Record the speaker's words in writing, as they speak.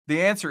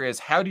The answer is,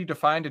 how do you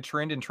define a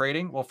trend in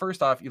trading? Well,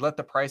 first off, you let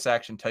the price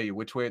action tell you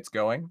which way it's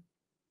going,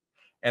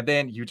 and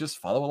then you just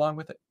follow along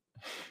with it.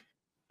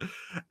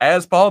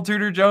 As Paul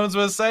Tudor Jones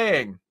was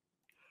saying,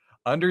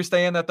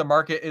 understand that the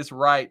market is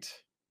right.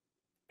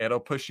 It'll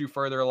push you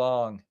further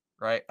along,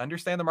 right?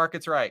 Understand the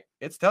market's right.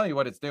 It's telling you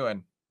what it's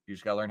doing. You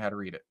just got to learn how to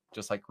read it,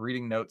 just like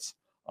reading notes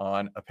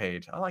on a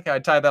page. I like how I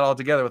tied that all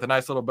together with a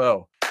nice little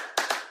bow.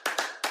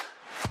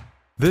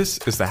 This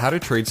is the How to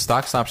Trade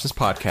Stocks and Options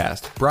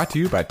podcast, brought to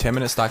you by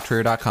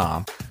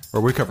 10MinuteStockTrader.com,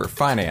 where we cover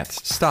finance,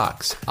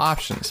 stocks,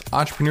 options,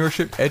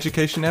 entrepreneurship,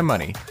 education, and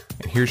money.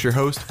 And here's your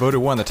host,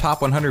 voted one of the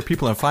top 100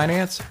 people in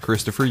finance,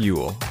 Christopher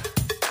Uhl.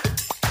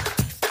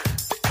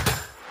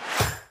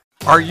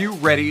 Are you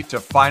ready to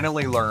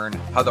finally learn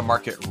how the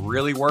market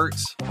really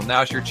works? Well,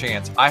 now's your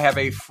chance. I have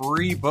a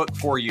free book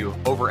for you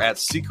over at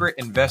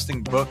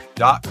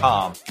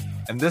secretinvestingbook.com.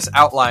 And this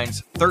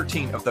outlines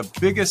 13 of the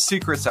biggest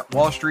secrets that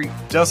Wall Street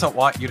doesn't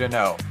want you to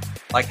know,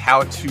 like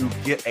how to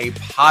get a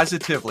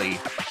positively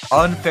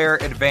unfair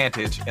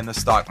advantage in the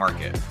stock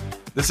market.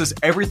 This is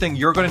everything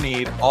you're going to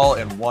need all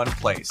in one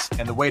place.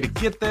 And the way to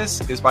get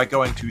this is by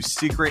going to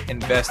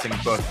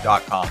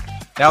secretinvestingbook.com.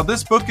 Now,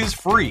 this book is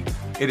free.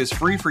 It is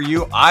free for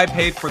you. I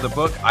paid for the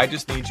book. I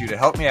just need you to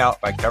help me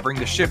out by covering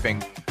the shipping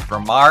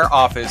from our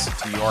office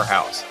to your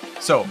house.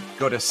 So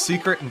go to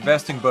Secret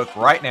Investing Book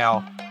right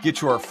now,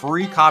 get your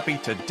free copy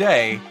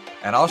today,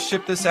 and I'll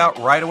ship this out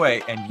right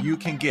away, and you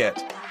can get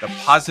the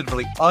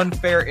positively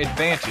unfair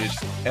advantage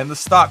in the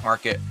stock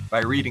market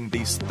by reading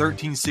these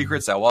 13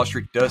 secrets that Wall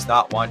Street does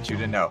not want you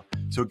to know.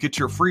 So get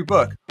your free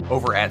book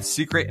over at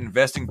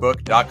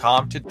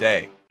secretinvestingbook.com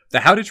today.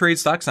 The How to Trade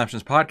Stocks and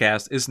Options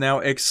podcast is now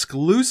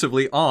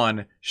exclusively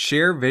on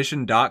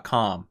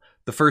sharevision.com,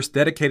 the first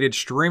dedicated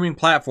streaming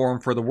platform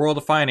for the world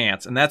of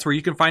finance. And that's where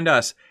you can find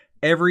us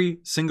every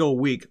single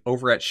week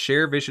over at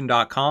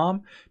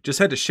sharevision.com. Just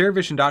head to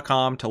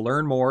sharevision.com to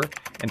learn more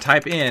and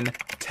type in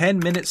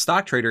 10-Minute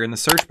Stock Trader in the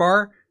search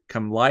bar.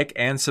 Come like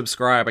and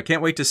subscribe. I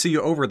can't wait to see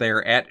you over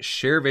there at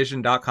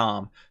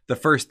sharevision.com, the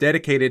first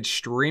dedicated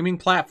streaming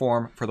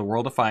platform for the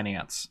world of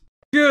finance.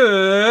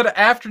 Good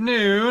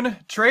afternoon,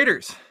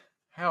 traders.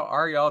 How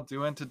are y'all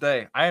doing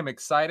today? I am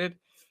excited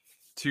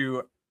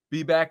to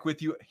be back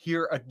with you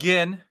here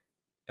again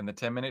in the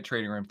 10-Minute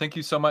Trading Room. Thank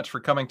you so much for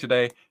coming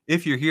today.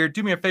 If you're here,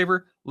 do me a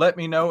favor, let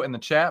me know in the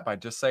chat by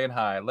just saying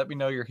hi. Let me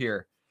know you're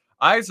here.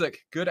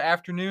 Isaac, good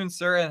afternoon,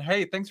 sir. And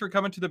hey, thanks for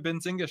coming to the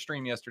Benzinga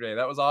stream yesterday.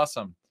 That was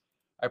awesome.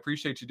 I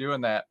appreciate you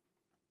doing that.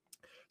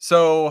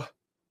 So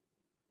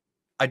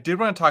I did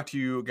want to talk to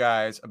you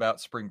guys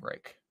about spring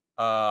break.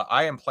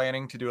 I am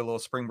planning to do a little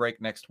spring break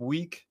next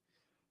week.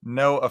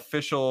 No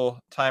official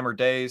time or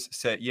days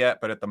set yet,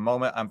 but at the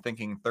moment I'm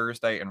thinking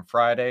Thursday and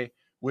Friday,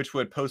 which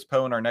would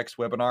postpone our next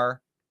webinar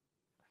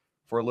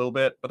for a little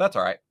bit, but that's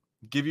all right.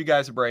 Give you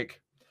guys a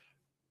break.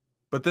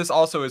 But this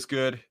also is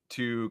good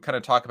to kind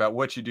of talk about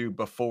what you do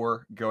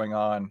before going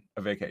on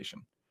a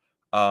vacation.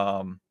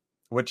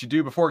 What you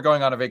do before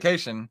going on a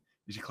vacation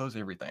is you close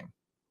everything.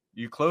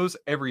 You close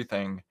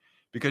everything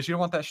because you don't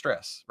want that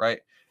stress,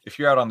 right? If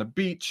you're out on the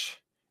beach,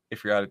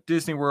 if you're out at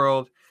Disney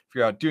World, if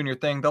you're out doing your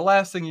thing, the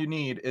last thing you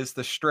need is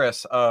the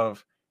stress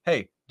of,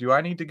 hey, do I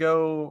need to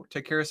go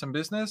take care of some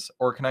business,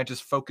 or can I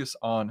just focus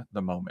on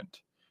the moment?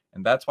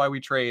 And that's why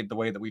we trade the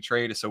way that we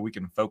trade, is so we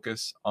can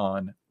focus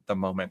on the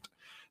moment.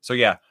 So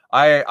yeah,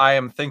 I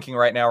am thinking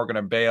right now we're going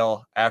to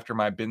bail after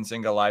my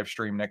Benzinga live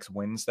stream next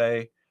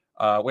Wednesday.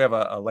 We have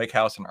a lake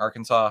house in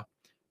Arkansas,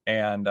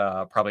 and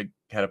probably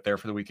head up there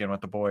for the weekend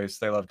with the boys.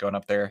 They love going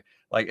up there.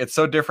 Like, it's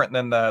so different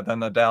than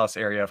the Dallas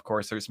area. Of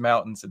course, there's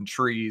mountains and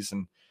trees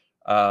and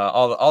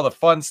all the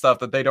fun stuff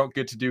that they don't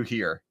get to do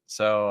here.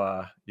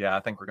 So yeah, I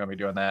think we're going to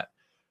be doing that.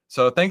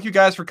 So thank you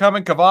guys for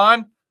coming.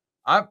 Kavan,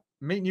 I'm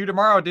meeting you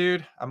tomorrow,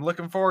 dude. I'm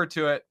looking forward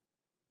to it.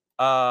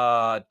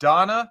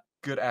 Donna,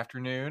 good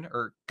afternoon,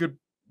 or good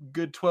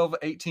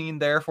 12:18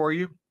 there for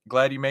you.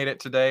 Glad you made it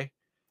today.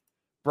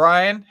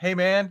 Brian, hey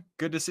man,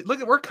 good to see.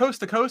 Look, we're coast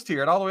to coast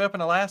here and all the way up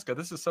in Alaska.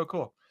 This is so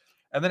cool.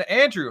 And then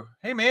Andrew,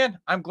 hey man,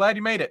 I'm glad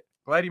you made it.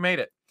 Glad you made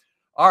it.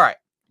 All right,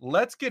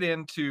 let's get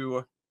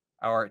into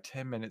our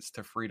 10 minutes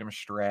to freedom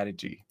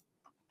strategy.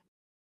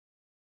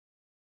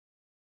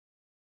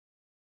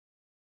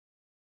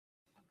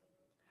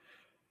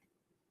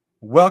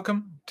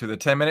 Welcome to the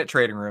 10-Minute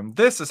Trading Room.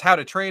 This is how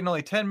to trade in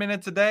only 10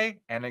 minutes a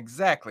day, and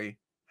exactly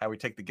how we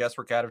take the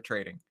guesswork out of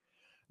trading.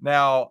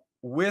 Now,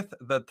 with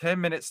the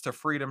 10 minutes to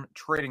freedom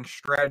trading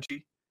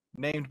strategy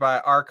named by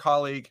our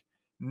colleague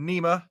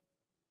Nima,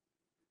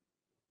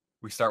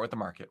 we start with the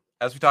market.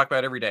 As we talk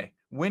about every day,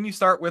 when you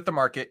start with the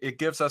market, it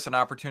gives us an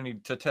opportunity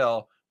to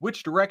tell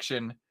which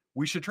direction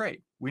we should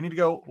trade. We need to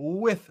go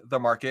with the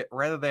market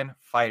rather than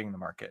fighting the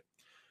market.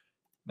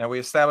 Now, we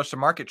established a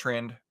market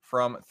trend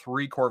from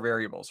 3 core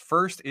variables.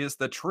 First is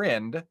the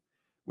trend,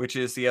 which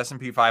is the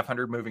S&P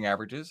 500 moving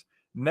averages.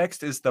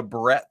 Next is the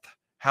breadth,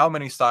 how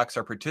many stocks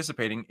are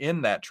participating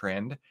in that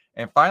trend.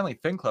 And finally,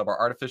 FinClub, our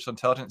artificial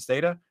intelligence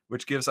data,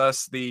 which gives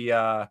us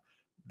the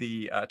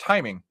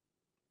timing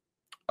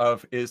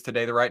of, is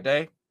today the right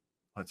day?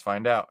 Let's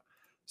find out.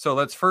 So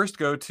let's first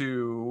go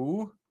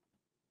to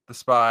the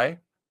SPY.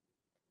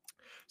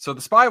 So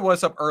the SPY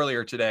was up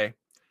earlier today,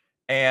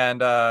 and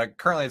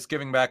currently it's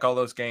giving back all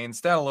those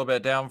gains, down a little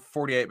bit, down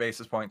 48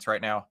 basis points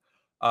right now.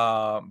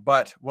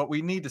 But what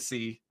we need to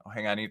see, oh,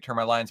 hang on, I need to turn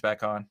my lines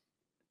back on.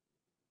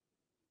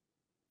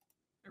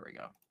 There we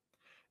go.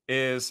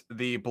 Is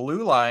the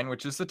blue line,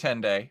 which is the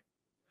 10-day,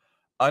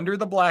 under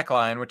the black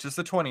line, which is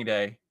the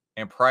 20-day,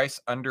 and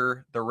price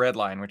under the red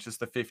line, which is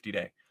the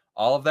 50-day.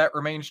 All of that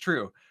remains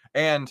true.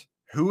 And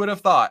who would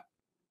have thought,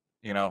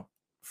 you know,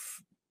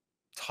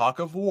 talk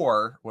of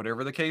war,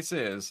 whatever the case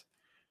is,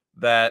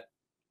 that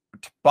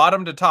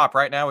bottom to top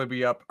right now would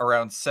be up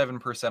around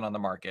 7% on the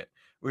market.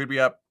 We'd be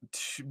up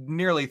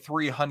nearly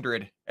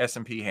 300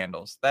 S&P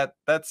handles.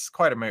 That's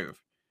quite a move.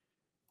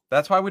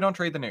 That's why we don't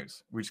trade the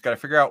news. We just got to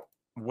figure out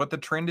what the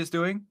trend is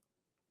doing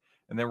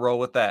and then roll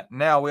with that.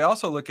 Now, we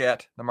also look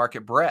at the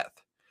market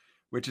breadth,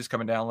 which is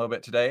coming down a little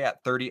bit today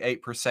at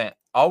 38%.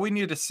 All we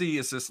need to see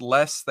is this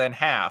less than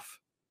half,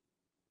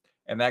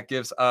 and that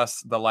gives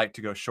us the light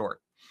to go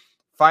short.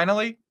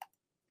 Finally,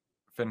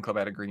 FinClub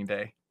had a green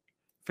day.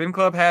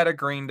 FinClub had a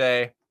green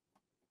day.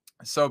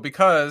 So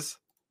because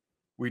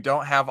we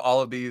don't have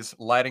all of these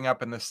lighting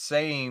up in the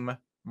same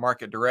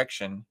market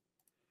direction,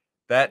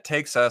 that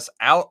takes us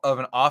out of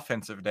an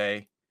offensive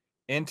day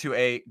into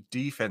a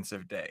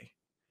defensive day.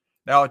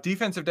 Now,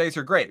 defensive days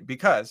are great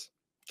because,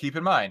 keep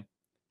in mind,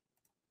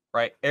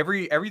 right,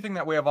 everything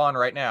that we have on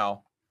right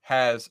now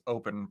has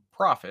open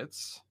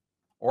profits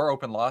or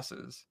open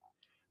losses.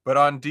 But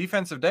on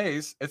defensive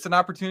days, it's an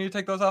opportunity to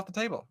take those off the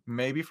table.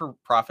 Maybe for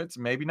profits,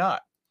 maybe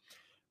not.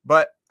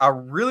 But I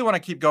really want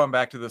to keep going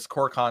back to this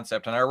core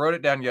concept, and I wrote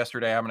it down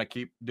yesterday. I'm going to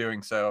keep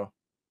doing so.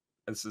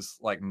 This is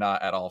like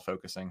not at all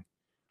focusing.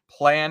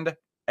 Planned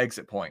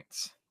exit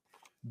points.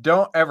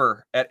 Don't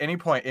ever at any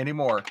point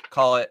anymore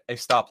call it a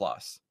stop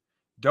loss.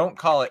 Don't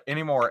call it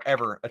anymore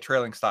ever a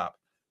trailing stop.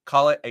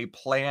 Call it a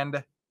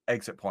planned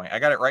exit point. I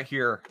got it right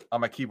here on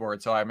my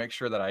keyboard, so I make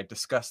sure that I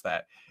discuss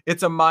that.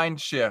 It's a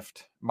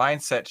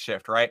mindset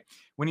shift, right?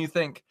 When you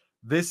think,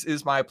 this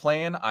is my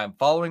plan, I'm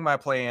following my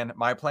plan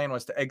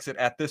was to exit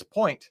at this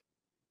point,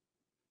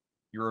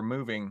 you're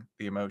removing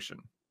the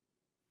emotion.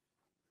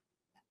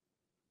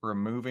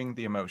 Removing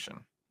the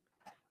emotion.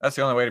 That's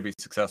the only way to be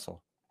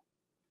successful.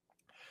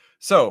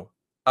 So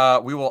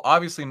we will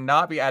obviously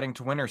not be adding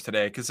to winners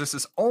today because this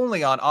is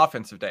only on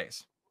offensive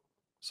days.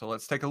 So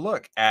let's take a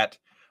look at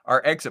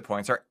our exit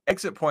points. Our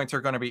exit points are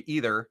going to be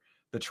either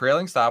the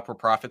trailing stop where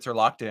profits are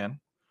locked in,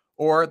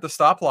 or the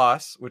stop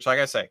loss, which, like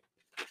I say,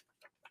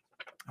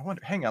 I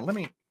wonder, hang on, let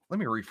me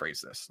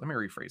rephrase this.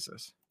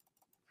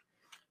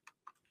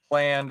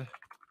 Planned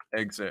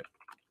exit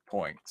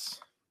points.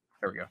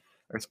 There we go.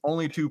 There's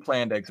only 2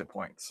 planned exit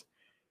points.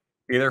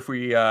 Either if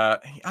we, I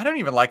don't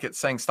even like it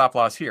saying stop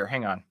loss here.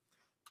 Hang on.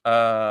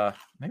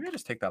 Maybe I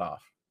just take that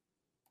off.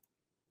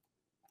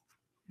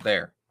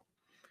 There.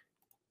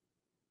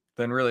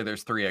 Then really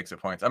there's 3 exit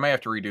points. I may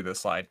have to redo this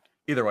slide.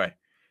 Either way,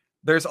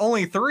 there's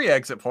only 3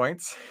 exit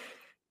points.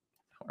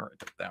 I'll write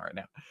that down right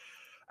now.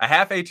 A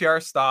half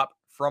ATR stop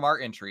from our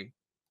entry,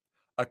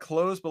 a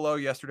close below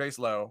yesterday's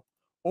low,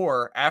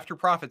 or after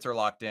profits are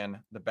locked in,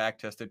 the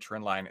back-tested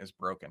trend line is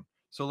broken.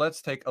 So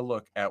let's take a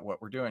look at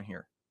what we're doing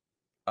here.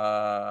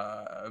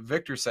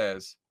 Victor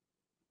says,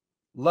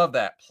 love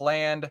that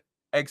planned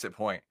exit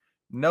point.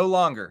 No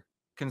longer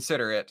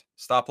consider it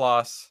stop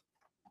loss,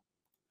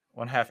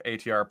 1/2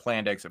 ATR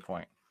planned exit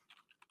point.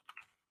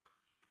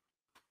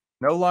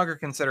 No longer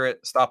consider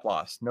it stop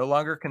loss. No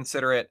longer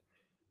consider it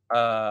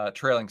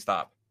trailing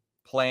stop.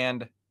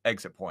 Planned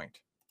exit point.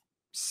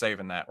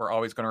 Saving that. We're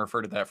always going to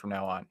refer to that from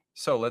now on.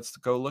 So let's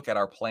go look at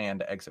our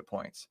planned exit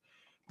points.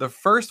 The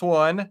first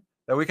one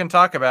that we can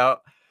talk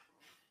about,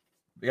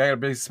 I got a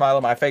big smile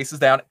on my face, is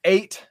down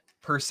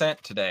 8%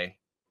 today.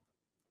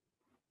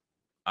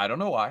 I don't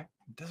know why.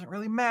 It doesn't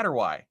really matter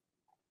why.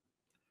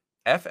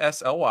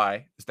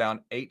 FSLY is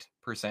down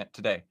 8%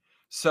 today.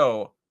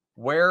 So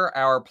where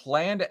our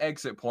planned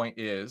exit point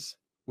is,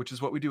 which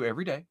is what we do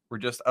every day, we're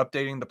just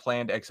updating the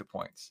planned exit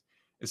points,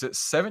 is at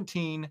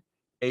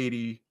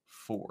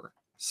 1784.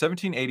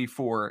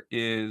 1784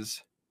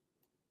 is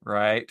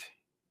right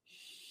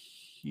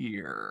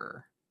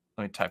here.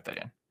 Let me type that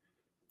in.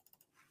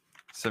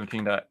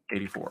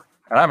 17.84.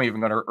 And I'm even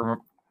going to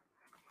remember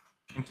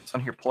this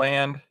on here,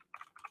 planned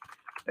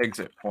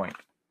exit point.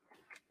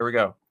 Here we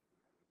go.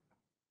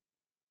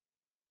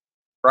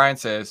 Brian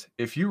says,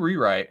 if you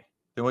rewrite,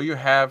 then will you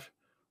have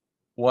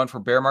one for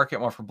bear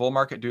market, one for bull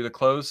market, do the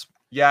close?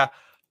 Yeah,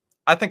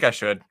 I think I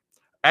should.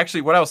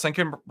 Actually, what I was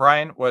thinking,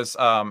 Brian, was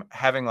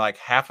having like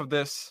half of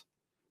this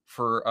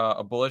for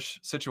a bullish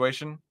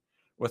situation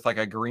with like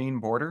a green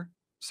border,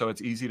 so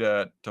it's easy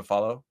to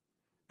follow,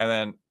 and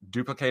then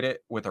duplicate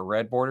it with a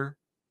red border,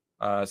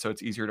 so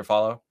it's easier to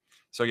follow.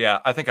 So yeah,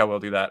 I think I will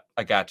do that.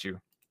 I got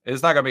you.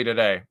 It's not going to be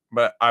today,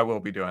 but I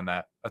will be doing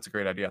that. That's a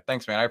great idea.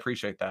 Thanks, man. I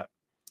appreciate that.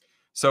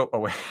 So, oh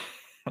wait,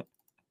 I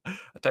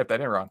typed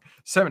that in wrong.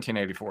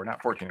 1784,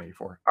 not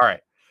 1484. All right.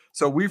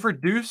 So we've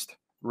reduced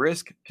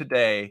risk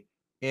today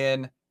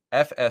in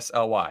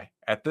FSLY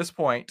at this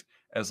point,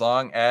 as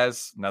long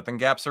as nothing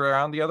gaps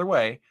around the other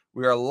way,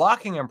 we are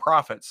locking in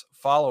profits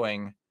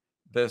following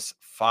this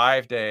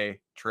 5-day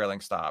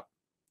trailing stop.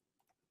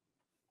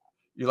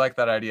 You like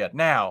that idea?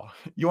 Now,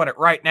 you want it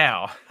right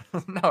now.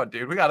 No,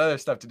 dude, we got other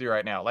stuff to do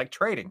right now, like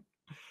trading.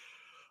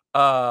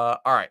 All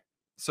right.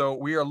 So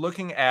we are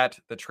looking at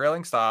the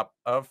trailing stop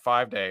of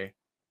 5-day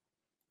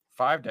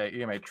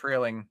EMA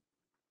trailing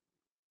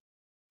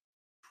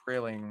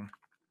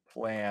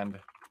planned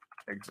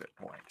exit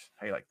point.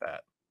 How you like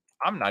that?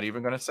 I'm not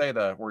even going to say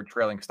the word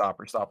trailing stop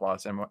or stop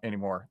loss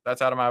anymore.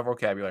 That's out of my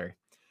vocabulary.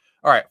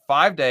 All right,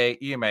 5-day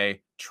EMA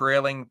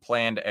trailing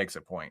planned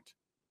exit point.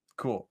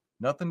 Cool.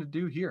 Nothing to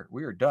do here.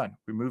 We are done.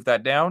 We moved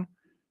that down.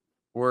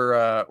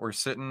 We're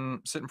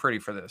sitting pretty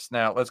for this.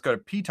 Now let's go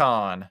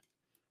to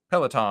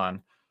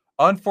Peloton.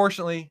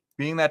 Unfortunately,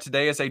 being that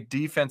today is a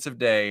defensive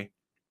day,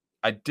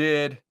 I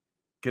did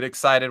get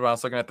excited when I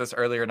was looking at this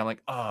earlier, and I'm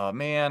like, oh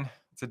man,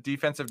 it's a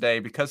defensive day.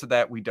 Because of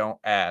that, we don't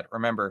add.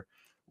 Remember,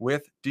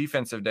 with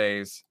defensive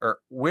days,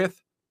 let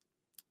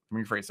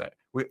me rephrase that.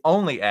 We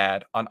only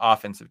add on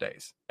offensive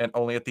days and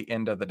only at the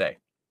end of the day.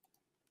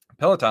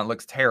 Peloton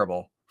looks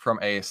terrible from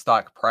a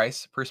stock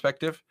price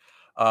perspective,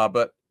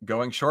 but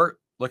going short,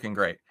 looking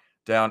great.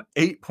 Down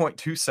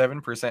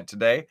 8.27%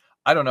 today.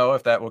 I don't know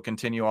if that will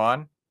continue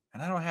on,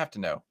 and I don't have to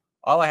know.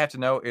 All I have to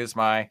know is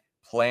my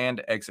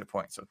planned exit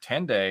point. So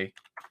 10-day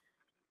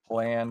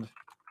planned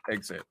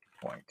exit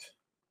point.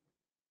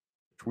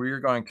 We are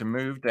going to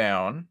move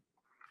down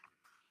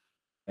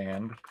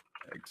and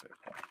exit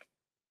point.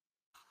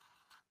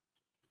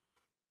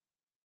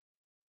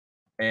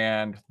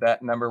 And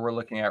that number we're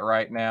looking at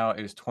right now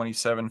is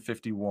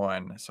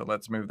 2751. So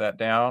let's move that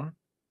down.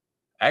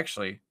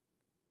 Actually,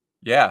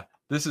 yeah,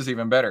 this is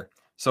even better.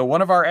 So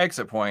one of our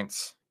exit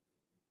points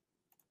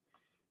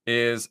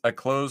is a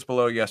close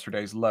below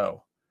yesterday's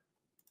low.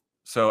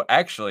 So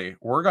actually,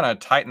 we're going to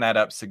tighten that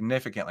up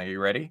significantly. Are you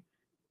ready?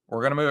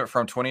 We're going to move it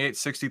from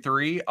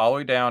 2863 all the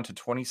way down to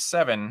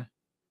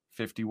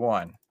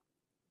 2751,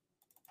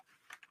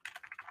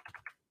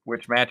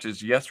 which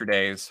matches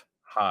yesterday's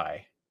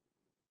high.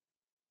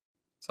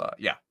 So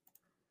yeah.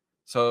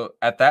 So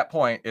at that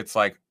point, it's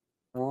like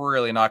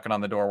really knocking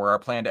on the door where our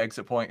planned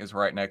exit point is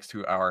right next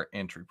to our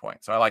entry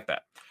point. So I like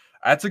that.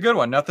 That's a good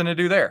one. Nothing to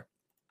do there.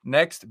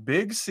 Next,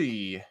 Big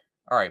C.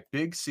 All right,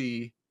 Big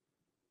C.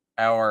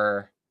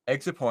 Our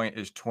exit point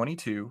is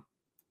 22,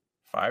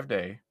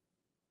 5-day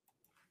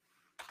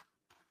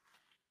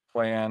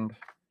planned.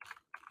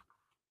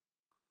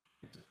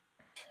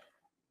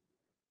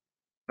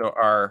 So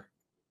our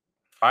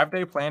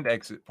 5-day planned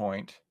exit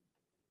point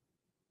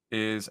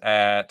is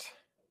at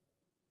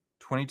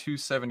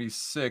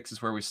 2276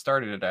 is where we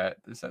started it at.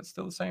 Is that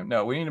still the same?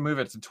 No, we need to move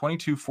it to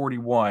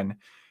 2241,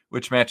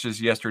 which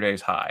matches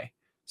yesterday's high.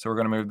 So we're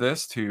going to move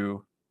this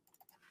to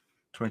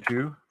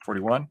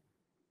 2241.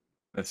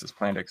 This is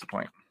planned exit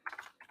point.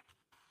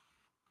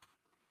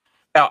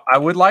 Now, I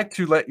would like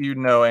to let you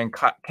know and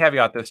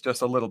caveat this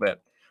just a little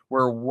bit.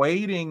 We're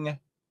waiting,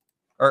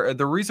 or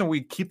the reason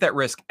we keep that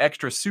risk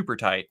extra super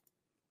tight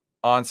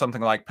on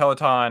something like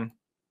Peloton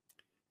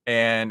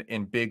and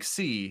in Big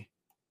C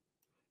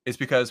is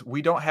because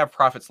we don't have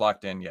profits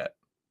locked in yet.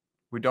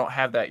 We don't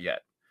have that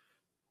yet.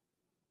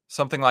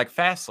 Something like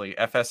Fastly,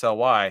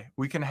 FSLY,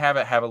 we can have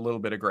it have a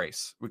little bit of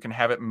grace. We can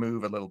have it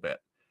move a little bit.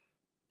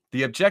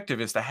 The objective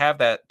is to have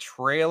that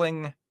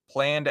trailing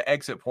planned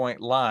exit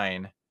point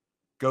line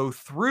go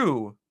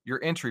through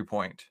your entry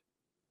point.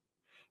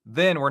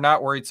 Then we're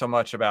not worried so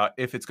much about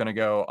if it's going to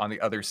go on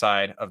the other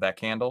side of that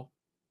candle,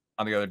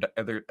 on the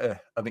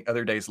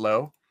other day's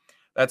low.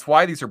 That's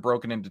why these are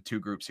broken into two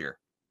groups here.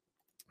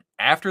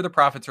 After the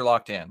profits are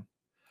locked in,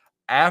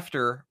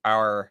 after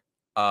our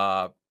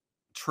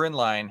trend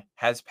line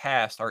has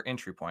passed our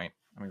entry point.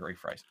 Let me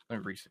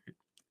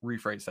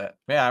rephrase that.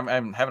 Man,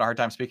 I'm having a hard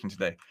time speaking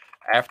today.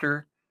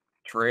 After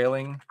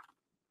trailing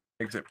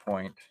exit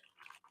point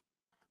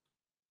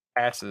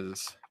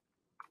passes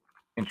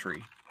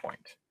entry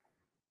point.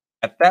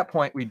 At that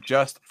point, we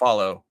just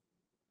follow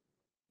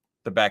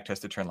the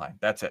back-tested trend line.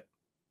 That's it.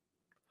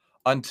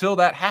 Until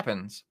that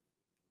happens,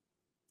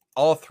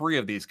 all three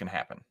of these can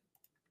happen.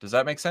 Does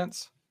that make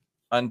sense?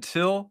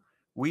 Until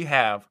we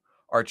have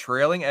our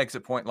trailing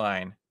exit point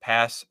line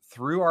pass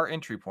through our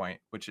entry point,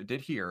 which it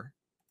did here.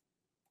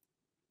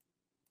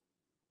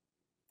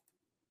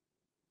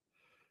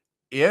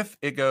 If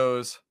it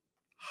goes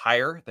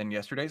higher than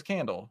yesterday's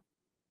candle,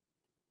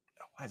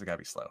 why has it got to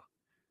be slow?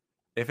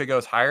 If it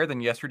goes higher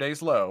than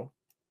yesterday's low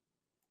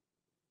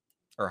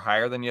or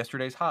higher than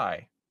yesterday's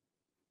high,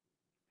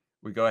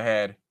 we go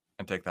ahead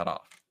and take that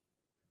off.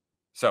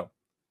 So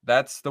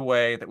that's the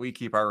way that we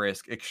keep our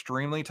risk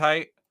extremely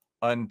tight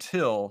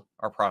until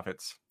our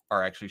profits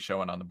are actually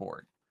showing on the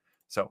board.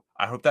 So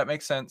I hope that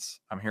makes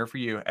sense. I'm here for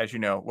you. As you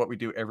know, what we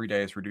do every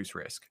day is reduce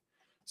risk.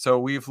 So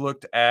we've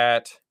looked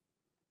at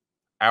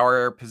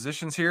our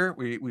positions here.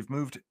 We've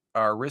moved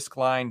our risk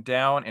line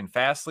down in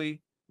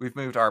Fastly. We've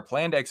moved our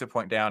planned exit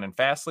point down in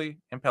Fastly,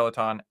 in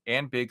Peloton,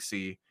 and Big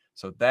C.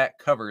 So that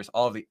covers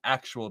all of the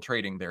actual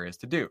trading there is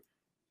to do.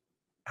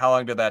 how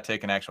long did that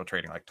take in actual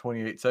trading? Like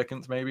 28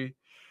 seconds, maybe?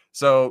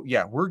 So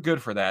yeah, we're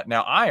good for that.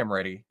 Now I am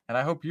ready, and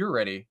I hope you're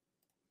ready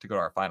to go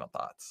to our final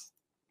thoughts.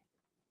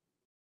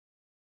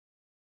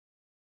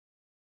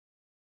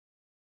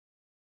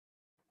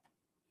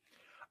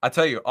 I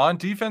tell you, on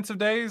defensive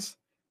days,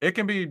 it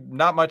can be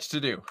not much to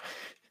do.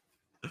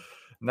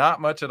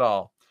 Not much at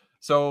all.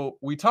 So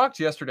we talked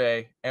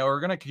yesterday, and we're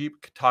going to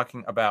keep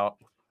talking about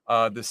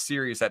this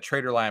series that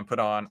Traderline put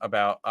on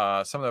about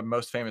some of the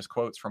most famous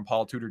quotes from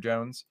Paul Tudor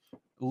Jones,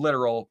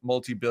 literal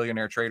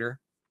multi-billionaire trader.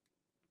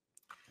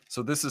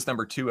 So this is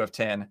number 2 of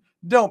 10.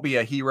 Don't be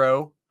a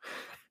hero.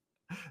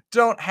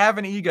 Don't have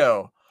an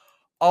ego.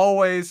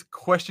 Always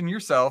question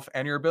yourself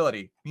and your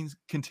ability. It means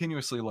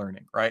continuously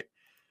learning, right?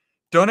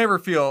 Don't ever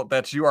feel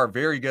that you are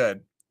very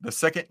good. The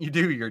second you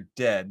do, you're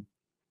dead.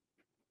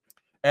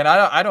 And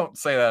I don't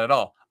say that at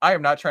all. I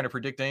am not trying to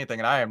predict anything,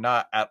 and I am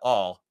not at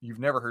all. You've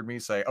never heard me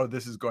say, oh,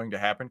 this is going to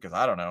happen, because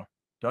I don't know.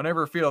 Don't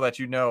ever feel that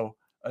you know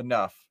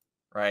enough,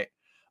 right?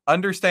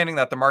 Understanding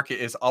that the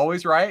market is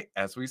always right,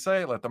 as we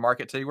say, let the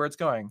market tell you where it's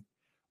going,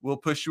 will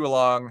push you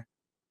along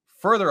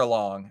further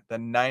along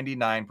than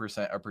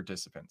 99% of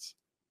participants.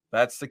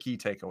 That's the key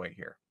takeaway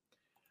here.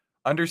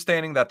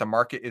 Understanding that the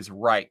market is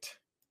right.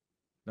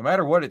 No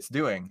matter what it's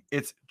doing,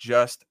 it's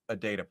just a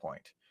data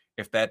point.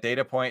 If that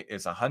data point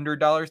is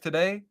 $100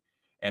 today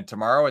and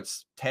tomorrow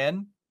it's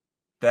 10,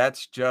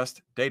 that's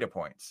just data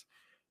points.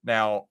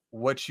 Now,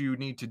 what you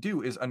need to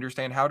do is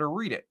understand how to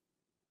read it.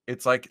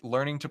 It's like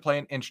learning to play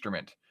an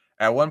instrument.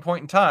 At one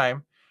point in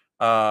time,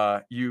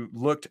 you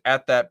looked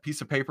at that piece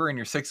of paper in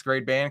your 6th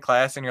grade band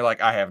class and you're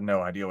like, I have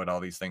no idea what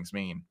all these things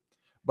mean.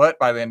 But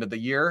by the end of the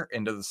year,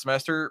 end of the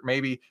semester,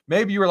 maybe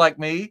you were like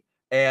me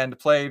and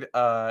played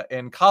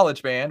in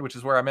college band, which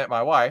is where I met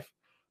my wife.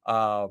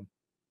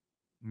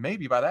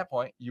 Maybe by that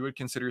point you would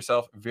consider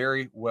yourself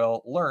very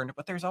well learned,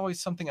 but there's always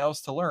something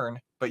else to learn.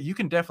 But you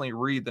can definitely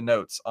read the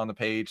notes on the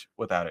page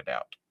without a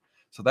doubt.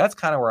 So that's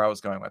kind of where I was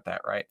going with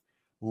that, right?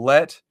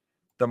 Let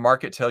the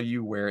market tell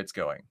you where it's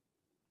going.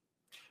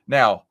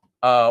 Now,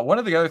 one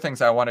of the other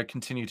things I want to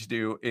continue to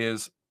do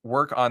is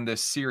work on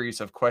this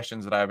series of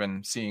questions that I've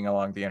been seeing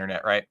along the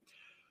internet, right?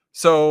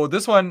 So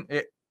this one,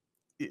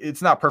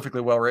 it's not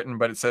perfectly well written,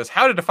 but it says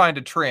how to define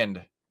a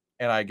trend.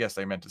 And I guess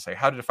they meant to say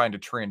how to define a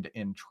trend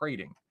in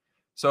trading.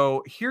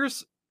 So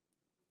here's,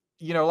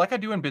 like I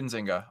do in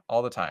Benzinga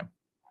all the time.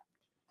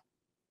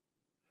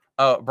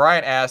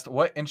 Brian asked,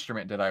 what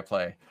instrument did I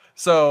play?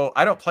 So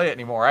I don't play it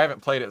anymore. I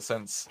haven't played it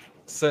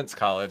since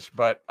college,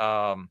 but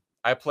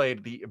I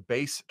played the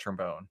bass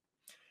trombone.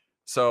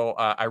 So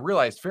I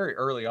realized very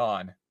early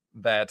on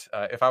that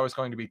if I was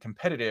going to be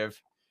competitive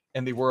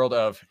in the world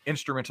of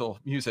instrumental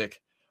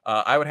music,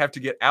 I would have to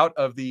get out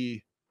of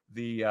the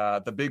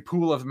big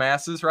pool of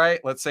masses, right?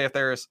 Let's say if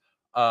there's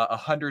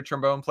 100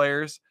 trombone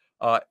players,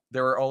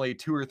 there were only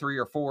 2 or 3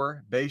 or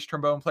 4 bass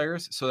trombone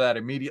players, so that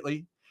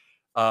immediately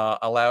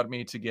allowed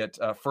me to get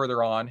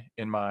further on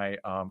in my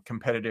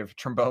competitive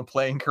trombone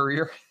playing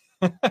career.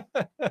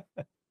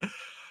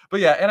 But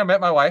yeah, and I met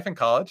my wife in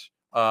college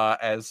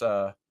as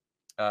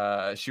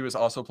she was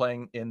also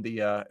playing in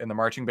the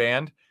marching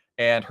band,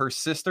 and her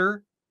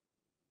sister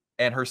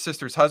and her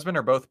sister's husband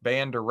are both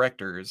band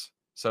directors.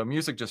 So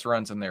music just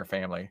runs in their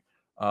family.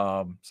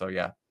 So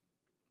yeah,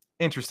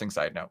 interesting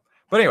side note.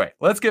 But anyway,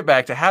 let's get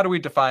back to how do we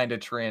define a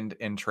trend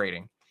in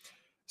trading.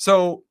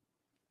 So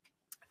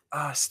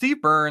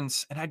Steve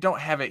Burns, and I don't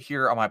have it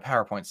here on my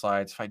PowerPoint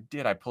slides. If I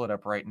did, I'd pull it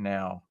up right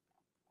now.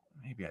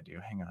 Maybe I do.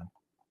 Hang on.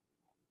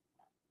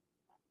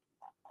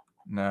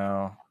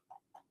 No.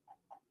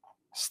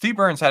 Steve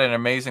Burns had an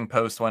amazing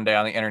post one day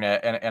on the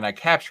internet, and I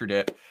captured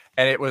it.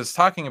 And it was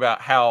talking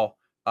about how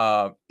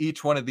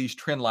each one of these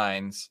trend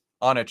lines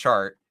on a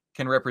chart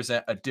can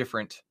represent a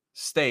different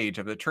stage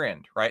of the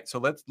trend, right? So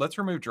let's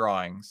remove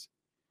drawings.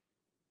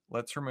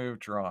 Let's remove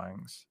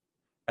drawings.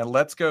 And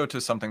let's go to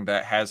something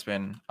that has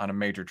been on a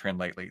major trend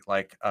lately,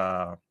 like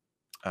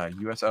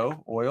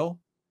USO oil.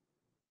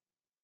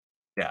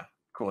 Yeah,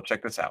 cool.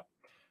 Check this out.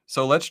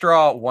 So let's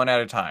draw one at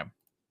a time.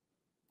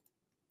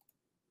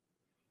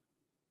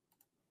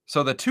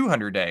 So the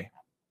 200-day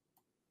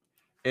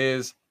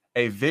is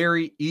a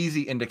very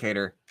easy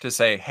indicator to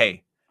say,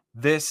 hey,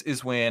 this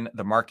is when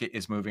the market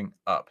is moving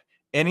up.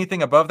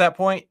 Anything above that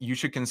point, you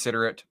should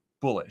consider it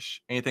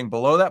bullish. Anything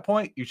below that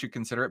point, you should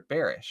consider it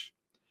bearish.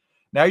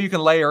 Now you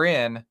can layer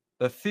in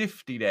the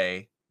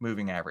 50-day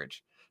moving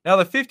average. Now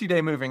the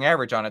 50-day moving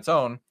average on its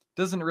own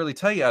doesn't really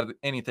tell you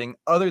anything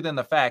other than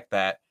the fact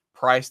that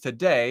price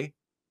today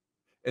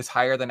is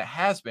higher than it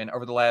has been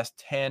over the last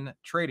 10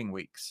 trading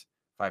weeks.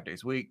 5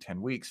 days a week,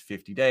 10 weeks,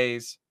 50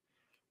 days.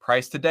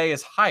 Price today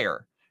is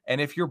higher.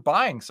 And if you're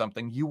buying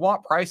something, you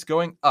want price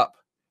going up.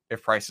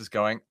 If price is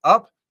going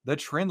up, the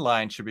trend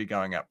line should be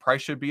going up.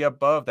 Price should be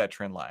above that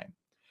trend line.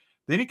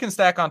 Then you can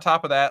stack on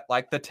top of that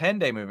like the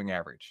 10-day moving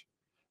average.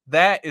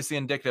 That is the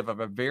indicative of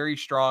a very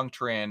strong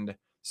trend,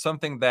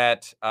 something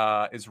that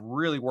is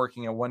really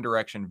working in one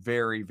direction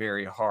very,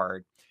 very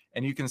hard.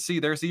 And you can see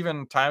there's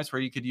even times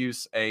where you could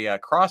use a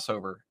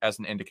crossover as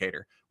an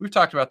indicator. We've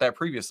talked about that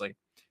previously.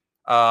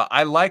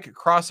 I like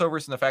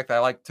crossovers in the fact that I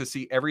like to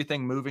see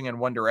everything moving in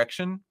one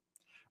direction,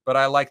 but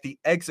I like the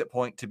exit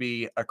point to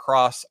be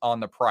across on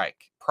the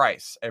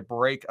price, a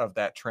break of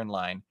that trend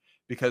line.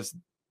 Because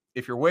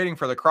if you're waiting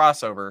for the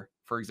crossover,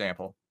 for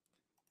example,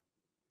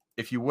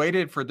 if you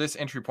waited for this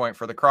entry point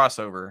for the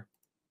crossover,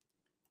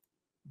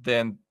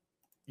 then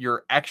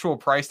your actual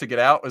price to get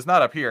out was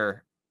not up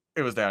here,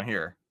 it was down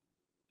here.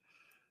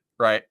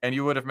 Right? And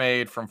you would have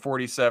made from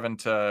 47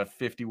 to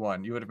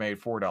 51, you would have made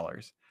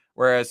 $4.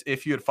 Whereas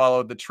if you had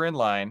followed the trend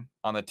line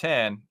on the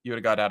 10, you would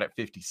have got out at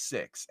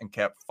 56 and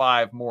kept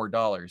 $5 more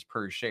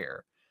per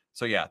share.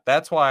 So yeah,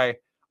 that's why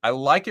I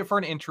like it for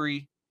an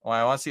entry. When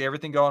I want to see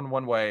everything going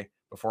one way.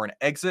 Before an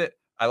exit,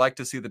 I like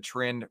to see the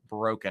trend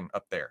broken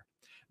up there.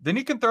 Then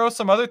you can throw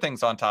some other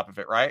things on top of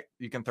it, right?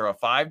 You can throw a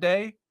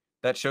 5-day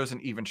that shows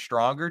an even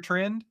stronger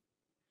trend,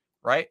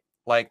 right?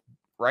 Like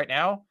right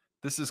now,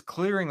 this is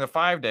clearing the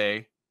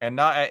 5-day, and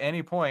not at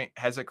any point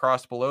has it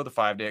crossed below the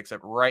 5-day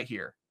except right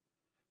here.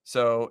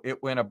 So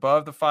it went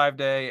above the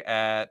 5-day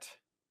at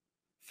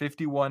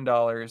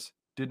 $51,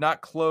 did not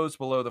close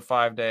below the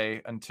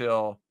 5-day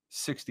until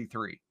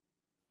 63.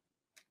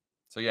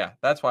 So yeah,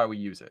 that's why we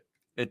use it.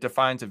 It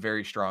defines a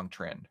very strong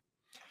trend.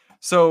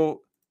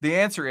 So the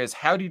answer is,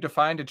 how do you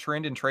define a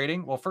trend in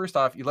trading? Well, first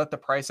off, you let the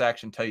price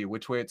action tell you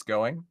which way it's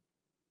going,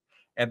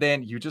 and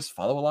then you just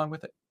follow along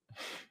with it.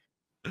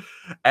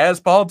 As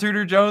Paul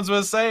Tudor Jones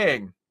was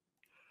saying,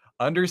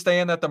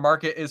 understand that the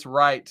market is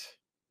right.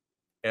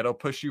 It'll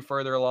push you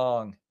further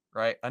along,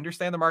 right?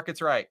 Understand the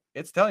market's right.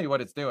 It's telling you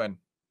what it's doing.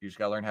 You just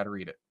got to learn how to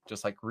read it,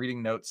 just like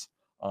reading notes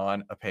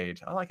on a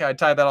page. I like how I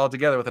tied that all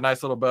together with a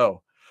nice little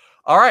bow.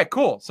 All right,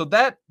 cool. So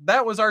that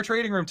was our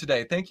trading room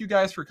today. Thank you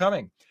guys for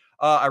coming.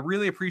 I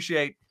really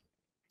appreciate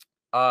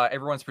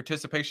everyone's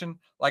participation.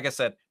 Like I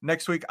said,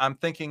 next week, I'm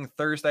thinking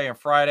Thursday and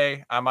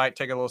Friday. I might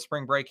take a little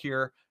spring break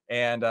here,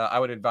 and I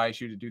would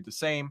advise you to do the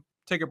same.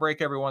 Take a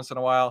break every once in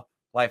a while.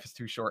 Life is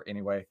too short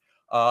anyway.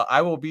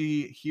 I will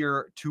be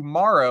here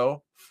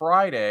tomorrow,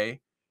 Friday,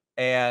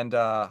 and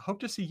hope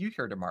to see you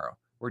here tomorrow.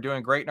 We're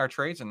doing great in our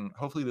trades, and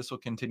hopefully this will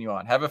continue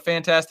on. Have a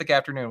fantastic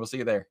afternoon. We'll see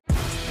you there.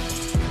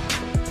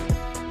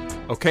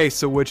 Okay,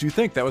 so what'd you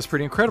think? That was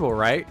pretty incredible,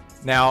 right?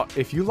 Now,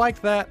 if you like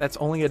that, that's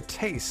only a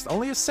taste,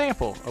 only a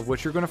sample of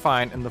what you're going to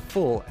find in the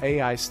full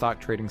AI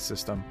stock trading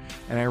system.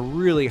 And I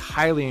really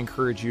highly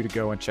encourage you to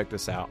go and check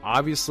this out.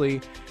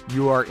 Obviously,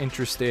 you are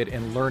interested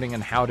in learning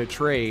and how to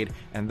trade,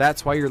 and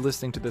that's why you're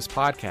listening to this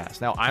podcast.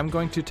 Now, I'm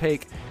going to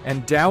take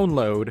and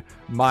download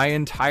my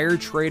entire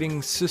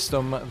trading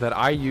system that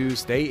I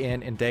use day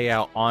in and day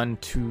out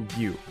onto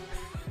you.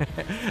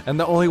 And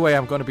the only way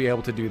I'm going to be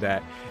able to do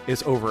that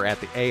is over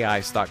at the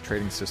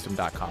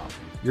AIStockTradingSystem.com.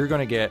 You're going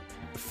to get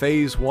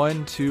phase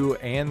 1, 2,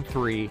 and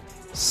 3,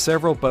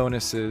 several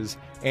bonuses,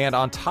 and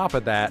on top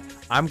of that,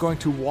 I'm going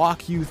to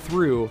walk you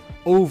through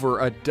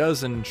over a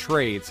dozen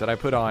trades that I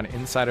put on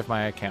inside of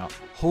my account,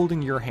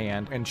 holding your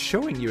hand and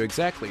showing you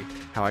exactly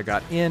how I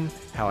got in,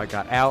 how I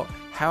got out,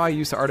 how I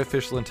use the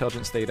artificial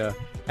intelligence data,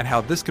 and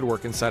how this could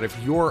work inside of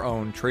your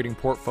own trading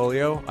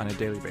portfolio on a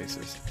daily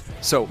basis.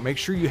 So make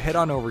sure you head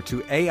on over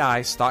to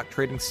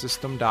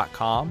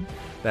AIStockTradingSystem.com.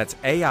 That's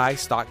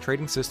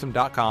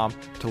AIStockTradingSystem.com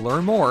to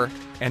learn more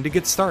and to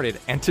get started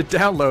and to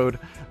download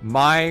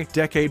my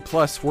decade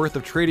plus worth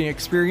of trading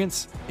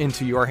experience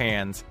into your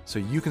hands so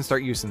you can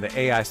start using the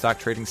AI stock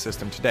trading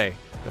system today,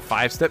 the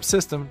 5-step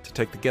system to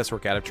take the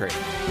guesswork out of trading.